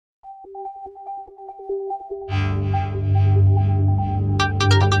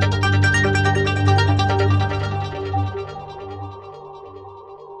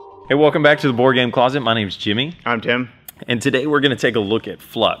Hey, welcome back to the Board Game Closet. My name's Jimmy. I'm Tim. And today we're going to take a look at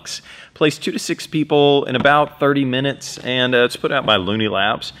Fluxx. Plays 2 to 6 people in about 30 minutes, and it's put out by Looney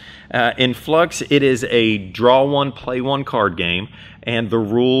Labs. In Fluxx, it is a draw one, play one card game, and the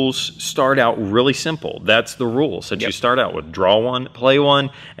rules start out really simple. That's the rules that you start out with. Draw one, play one,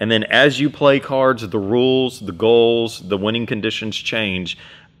 and then as you play cards, the rules, the goals, the winning conditions change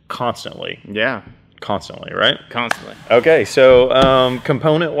constantly. Yeah. Constantly, right? Constantly. Okay, so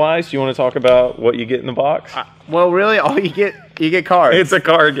component-wise, do you want to talk about what you get in the box? Well, really, all you get cards. It's a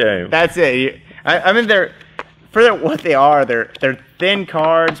card game. That's it. I mean, what they are, they're thin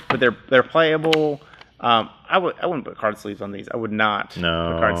cards, but they're playable. I wouldn't put card sleeves on these. I would not put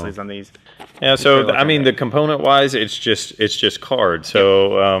card sleeves on these. Yeah, so I mean, the component-wise, it's just cards.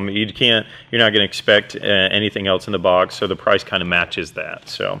 So you're not going to expect anything else in the box. So the price kind of matches that.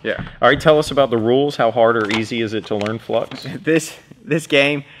 So yeah. All right, tell us about the rules. How hard or easy is it to learn Fluxx? This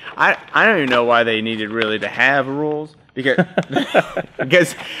game, I don't even know why they needed really to have rules because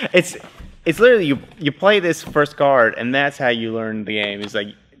because it's literally you play this first card and that's how you learn the game. It's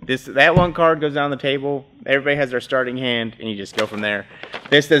like that one card goes down the table. Everybody has their starting hand, and you just go from there.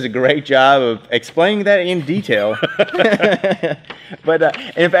 This does a great job of explaining that in detail.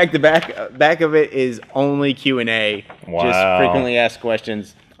 But in fact, the back of it is only Q&A. Wow. Just frequently asked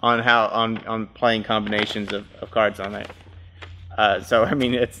questions on how on playing combinations of cards on it. So I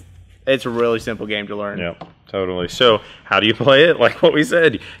mean, it's a really simple game to learn. Yep. Totally. So how do you play it? Like what we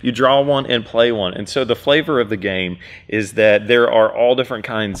said, you draw one and play one. And so the flavor of the game is that there are all different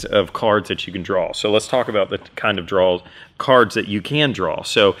kinds of cards that you can draw. So let's talk about the kind of cards that you can draw.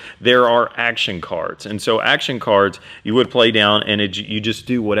 So there are action cards. And so action cards you would play down and you just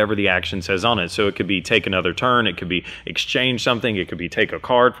do whatever the action says on it. So it could be take another turn. It could be exchange something. It could be take a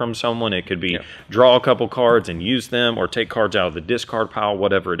card from someone. It could be draw a couple cards and use them, or take cards out of the discard pile,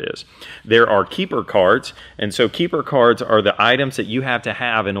 whatever it is. There are keeper cards. And so keeper cards are the items that you have to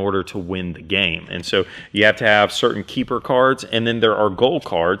have in order to win the game. And so you have to have certain keeper cards, and then there are goal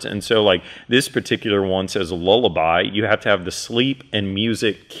cards. And so like this particular one says lullaby, you have to have the sleep and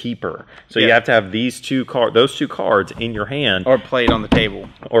music keeper. So you have to have those two cards in your hand. Or played on the table.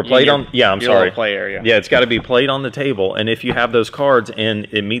 Or played on, I'm sorry. Play area. Yeah, it's got to be played on the table. And if you have those cards and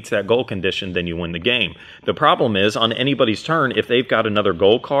it meets that goal condition, then you win the game. The problem is on anybody's turn, if they've got another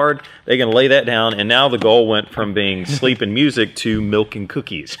goal card, they can lay that down, and now the goal went from being sleep and music to milk and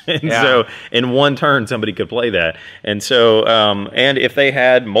cookies. And so in one turn, somebody could play that. And so, and if they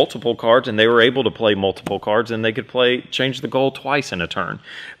had multiple cards and they were able to play multiple cards, then they could change the goal twice in a turn,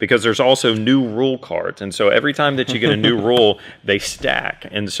 because there's also new rule cards. And so every time that you get a new rule, they stack.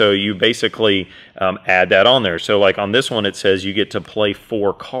 And so you basically add that on there. So like on this one, it says you get to play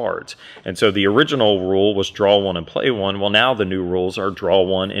 4 cards. And so the original rule was draw one and play one. Well, now the new rules are draw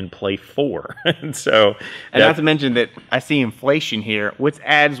one and play 4. And so, and not to mention that I see inflation here, which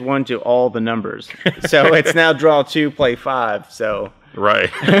adds 1 to all the numbers. So it's now draw 2, play 5. So. Right.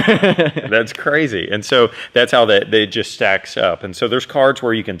 That's crazy. And so that's how that it just stacks up. And so there's cards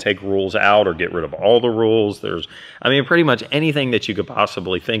where you can take rules out or get rid of all the rules. I mean, pretty much anything that you could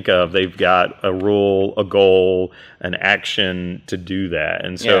possibly think of, they've got a rule, a goal, an action to do that.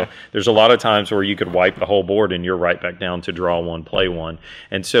 And so there's a lot of times where you could wipe the whole board and you're right back down to draw one, play one.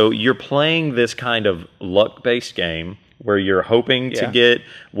 And so you're playing this kind of luck-based game where you're hoping to get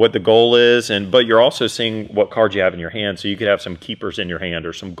what the goal is, but you're also seeing what cards you have in your hand. So you could have some keepers in your hand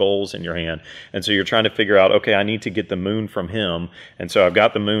or some goals in your hand. And so you're trying to figure out, okay, I need to get the moon from him. And so I've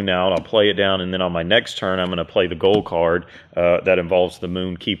got the moon now, and I'll play it down. And then on my next turn, I'm going to play the goal card that involves the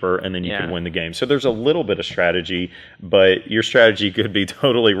moon keeper, and then you can win the game. So there's a little bit of strategy, but your strategy could be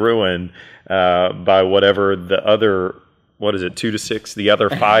totally ruined by whatever the other... What is it, 2 to 6? The other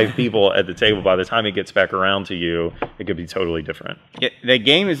 5 people at the table, by the time it gets back around to you, it could be totally different. Yeah, the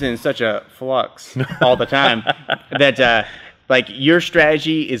game is in such a flux all the time that like your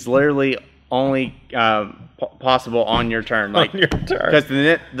strategy is literally only possible on your turn. Like, on your turn. Because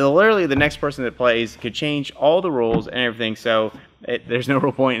literally the next person that plays could change all the rules and everything. So there's no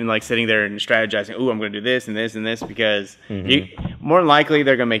real point in like sitting there and strategizing. Ooh, I'm going to do this and this and this, because more than likely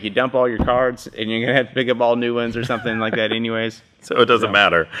they're going to make you dump all your cards, and you're going to have to pick up all new ones or something like that, anyways. So it doesn't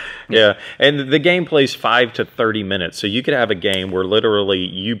matter. Yeah. And the game plays 5 to 30 minutes. So you could have a game where literally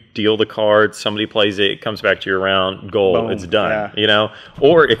you deal the cards, somebody plays it, it comes back to your round, goal, boom, it's done. You know?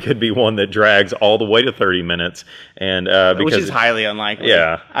 Or it could be one that drags all the way to 30 minutes. And which is highly unlikely.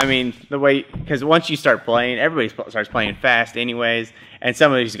 Yeah. I mean, because once you start playing, everybody starts playing fast anyways. And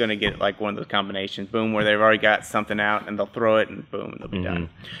somebody's going to get like one of those combinations, boom, where they've already got something out, and they'll throw it, and boom, they'll be done.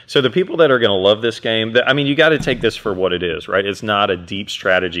 So the people that are going to love this game, I mean, you got to take this for what it is, right? It's not a deep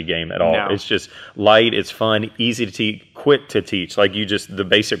strategy game at all. No. It's just light, it's fun, easy to teach, quick to teach. Like you just, the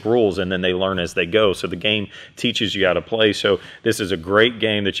basic rules, and then they learn as they go. So the game teaches you how to play. So this is a great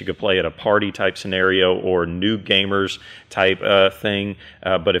game that you could play at a party type scenario or new gamers type thing.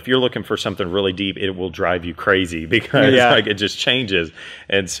 But if you're looking for something really deep, it will drive you crazy because like it just changes.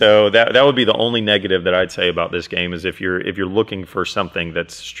 And so that would be the only negative that I'd say about this game is if you're looking for something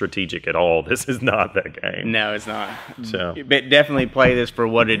that's strategic at all, this is not that game. No, it's not. So, but definitely play this for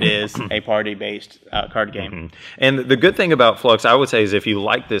what it is, a party-based card game. Mm-hmm. And the good thing about Fluxx, I would say, is if you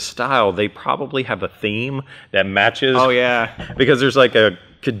like this style, they probably have a theme that matches. Oh, yeah. Because there's like a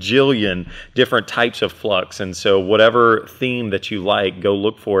cajillion different types of Fluxx, and so whatever theme that you like, go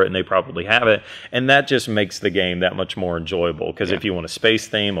look for it, and they probably have it, and that just makes the game that much more enjoyable. Because if you want a space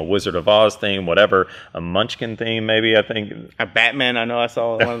theme, a Wizard of Oz theme, whatever, a Munchkin theme, maybe, I think a Batman. I know I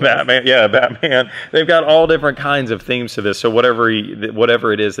saw one of those. Batman. Yeah, Batman. They've got all different kinds of themes to this. So whatever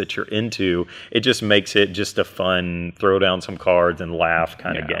it is that you're into, it just makes it just a fun throw down some cards and laugh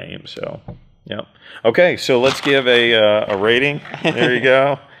kind of game. So. Yep. Okay, so let's give a rating. There you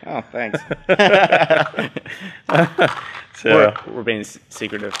go. Oh, thanks. So we're being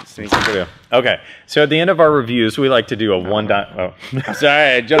secretive. Okay, so at the end of our reviews, we like to do a one-die. Oh,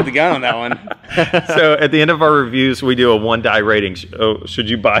 sorry, I jumped the gun on that one. So at the end of our reviews, we do a one-die rating. Should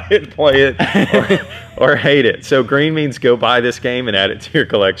you buy it, play it, or hate it? So green means go buy this game and add it to your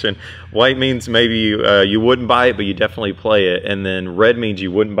collection. White means maybe you wouldn't buy it, but you definitely play it. And then red means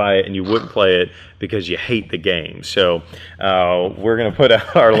you wouldn't buy it and you wouldn't play it because you hate the game. So we're going to put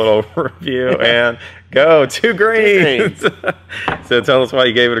out our little review and go to greens. So tell us why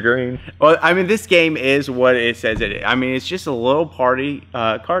you gave it a green. Well, I mean, this game is what it says it is. I mean, it's just a little party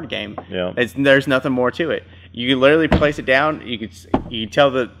card game. Yeah. There's nothing more to it. You can literally place it down. You can tell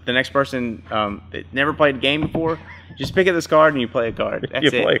the next person that never played a game before, just pick up this card and you play a card. That's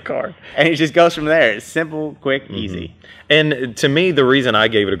it. You play a card. And it just goes from there. It's simple, quick, easy. And to me, the reason I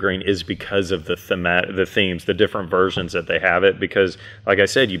gave it a green is because of the themes, the different versions that they have it. Because, like I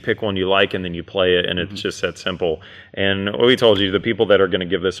said, you pick one you like and then you play it, and it's just that simple. And we told you, the people that are going to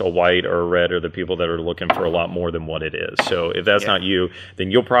give this a white or a red are the people that are looking for a lot more than what it is. So if that's not you,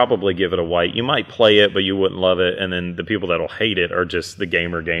 then you'll probably give it a white. You might play it, but you wouldn't love it. And then the people that'll hate it are just the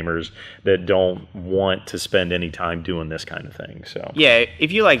gamers that don't want to spend any time doing this kind of thing. So yeah,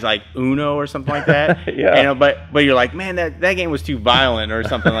 if you like Uno or something like that, you know, but you're like, man, that game was too violent or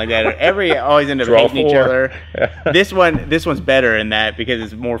something like that. Or always end up hating each other. This one's better in that because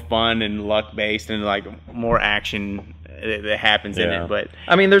it's more fun and luck based and like more action that happens in it. But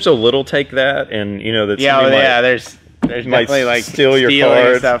I mean, there's a little take that, and you know that's there's definitely like steal your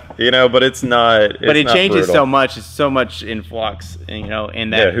cards, stuff. You know, but it's not. But it changes so much. It's so much in Fluxx, you know.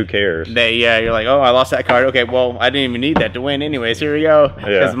 In that, who cares? You're like, oh, I lost that card. Okay, well, I didn't even need that to win, anyways. Here we go.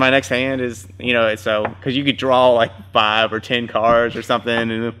 Because my next hand is, you know, so because you could draw like 5 or 10 cards or something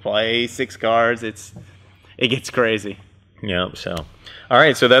and then play 6 cards. It gets crazy. Yeah. So. All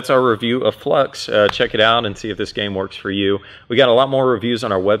right, so that's our review of Fluxx. Check it out and see if this game works for you. We got a lot more reviews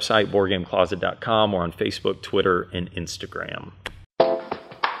on our website, boardgamecloset.com, or on Facebook, Twitter, and Instagram.